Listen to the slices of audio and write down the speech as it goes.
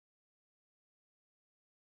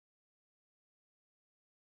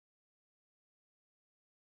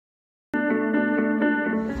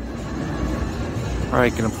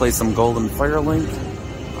Alright, gonna play some Golden Firelink.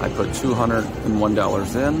 I put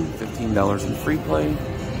 $201 in, $15 in free play.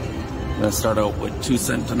 I'm gonna start out with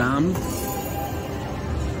 2-cent denom.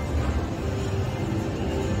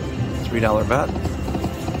 $3 bet.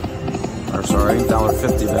 Or sorry,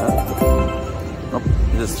 $1.50 bet. Nope,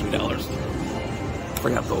 it is $3.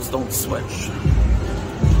 Forgot those don't switch.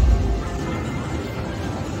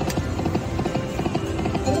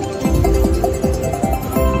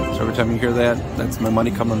 Every time you hear that, that's my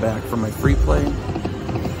money coming back from my free play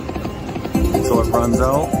until it runs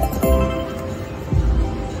out.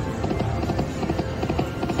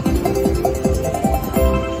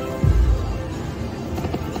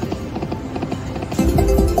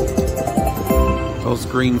 Those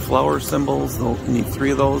green flower symbols, you'll need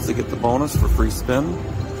 3 of those to get the bonus for free spin.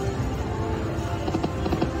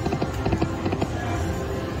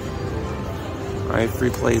 Alright, free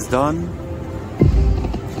play's done.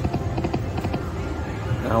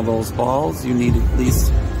 Now those balls, you need at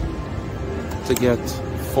least to get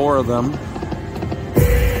 4 of them.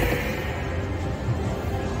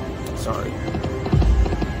 Sorry.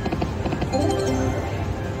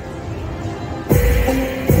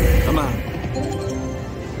 Come on.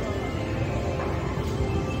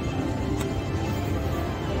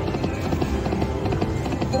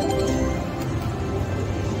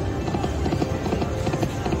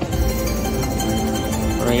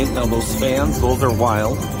 Alright, now those fans, those are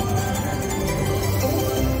wild.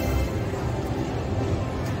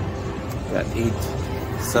 Got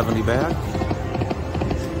 870 back.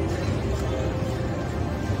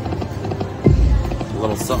 A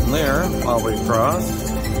little something there, all the way across.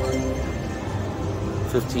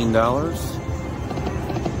 $15.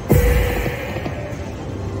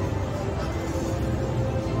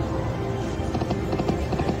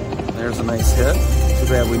 There's a nice hit. Too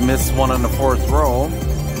bad we missed one on the 4th row.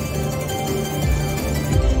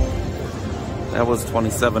 That was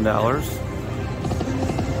 $27.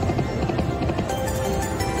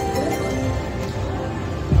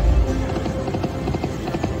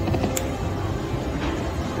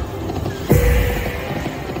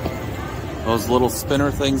 Those little spinner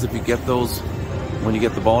things, if you get those when you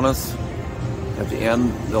get the bonus, at the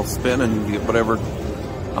end they'll spin and you get whatever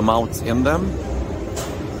amounts in them.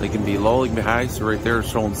 They can be low, they can be high, so right there it's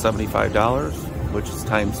showing $75, which is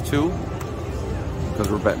times 2, because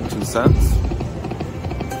we're betting 2 cents.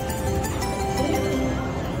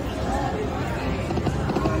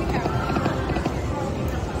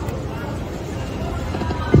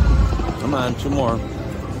 Come on, 2 more.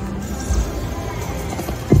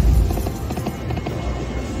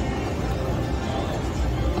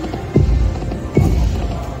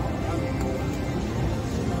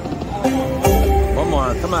 One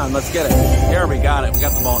more. Come on, let's get it. Here, we got it. We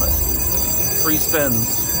got the bonus. Free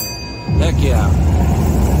spins. Heck yeah.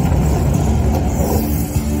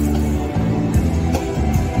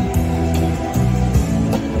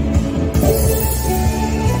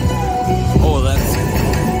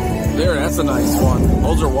 That's a nice one.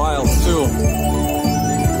 Those are wilds too.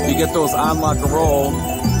 If you get those unlock a roll, it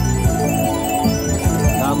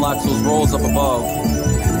unlocks those rolls up above.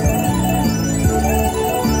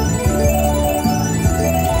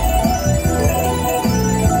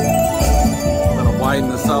 I'm gonna widen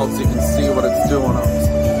this out so you can see what it's doing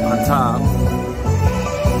on top.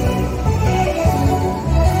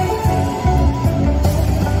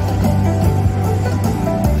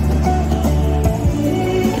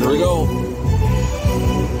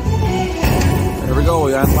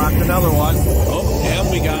 We unlocked another one. Oh, and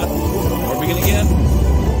we got, what are we gonna get?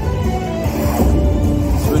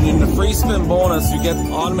 So in the free spin bonus, you get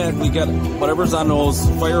automatically get whatever's on those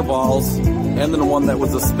fireballs, and then the one that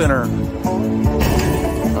was a spinner.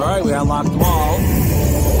 All right, we unlocked them all.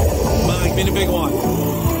 Come on, give me the big one.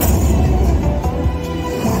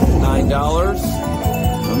 $9.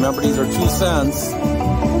 Remember, these are 2 cents.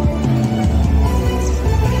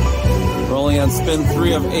 We're only on spin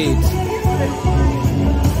 3 of 8.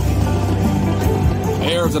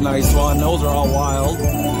 There's a nice one. Those are all wild.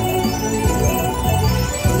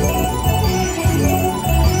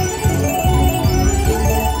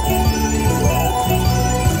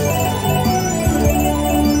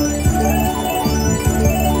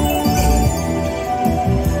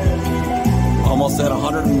 Almost at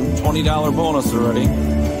 $120 bonus already.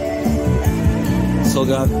 Still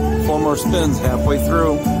got 4 more spins halfway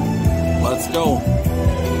through. Let's go.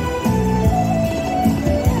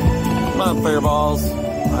 Come on, fireballs.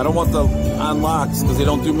 I don't want the unlocks because they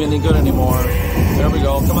don't do me any good anymore. There we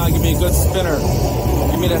go. Come on, give me a good spinner.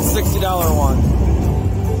 Give me that $60 one.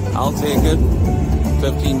 I'll take it.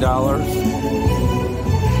 $15.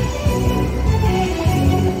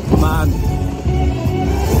 Come on.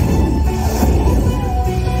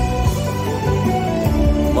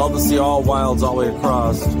 Love to see all wilds all the way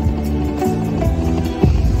across.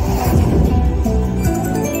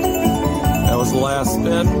 That was the last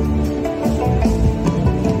spin.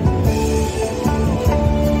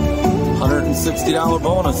 $160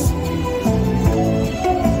 bonus.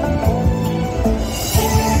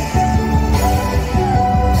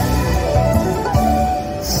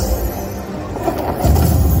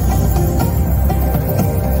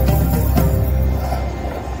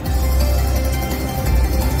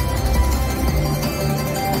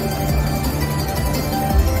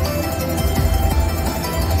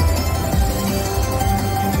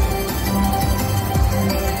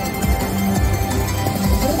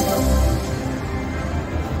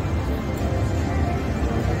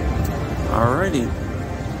 Alrighty,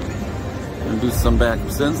 gonna do some back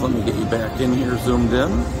spins. Let me get you back in here, zoomed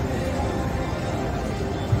in.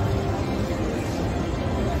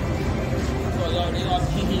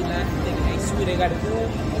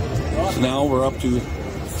 So now we're up to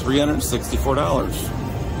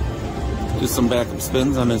 $364. Do some backup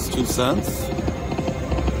spins on his 2 cents.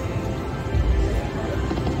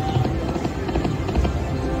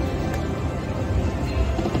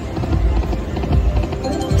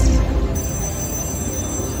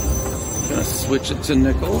 Switch it to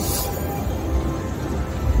nickels.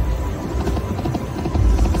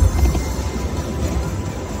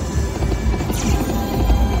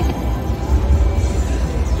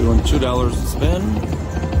 Doing $2 a spin.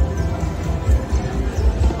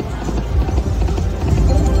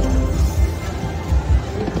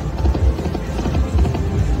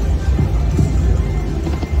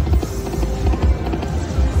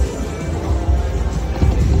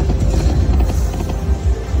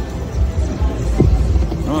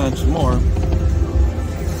 Two more. All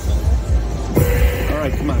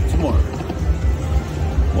right, come on, 2 more.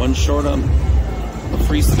 1 short on the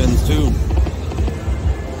free spins too.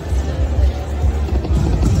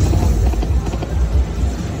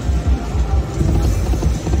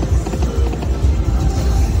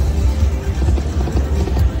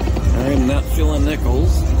 All right, I'm not feeling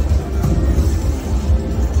nickels.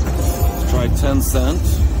 Let's try 10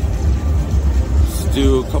 cents. Let's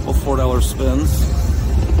do a couple $4 spins.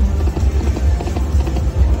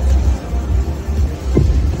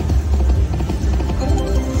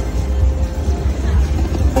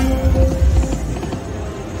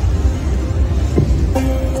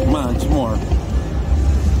 More.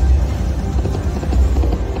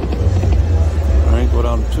 Alright, go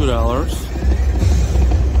down to $2.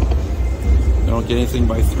 I don't get anything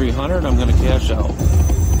by 300, I'm going to cash out.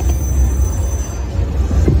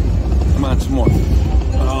 Come on, 2 more.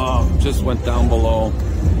 Oh, just went down below.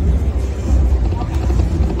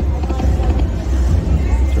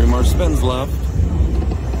 3 more spins left.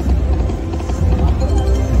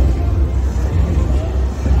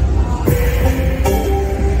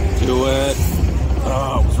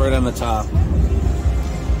 Oh, it was right on the top.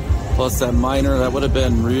 Plus that minor, that would have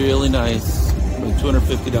been really nice.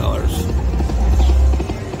 $250.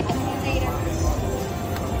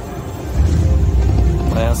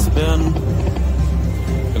 Last spin.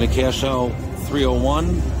 Gonna cash out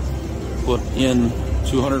 301. Put in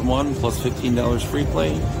 201 plus $15 free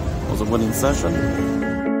play. That was a winning session.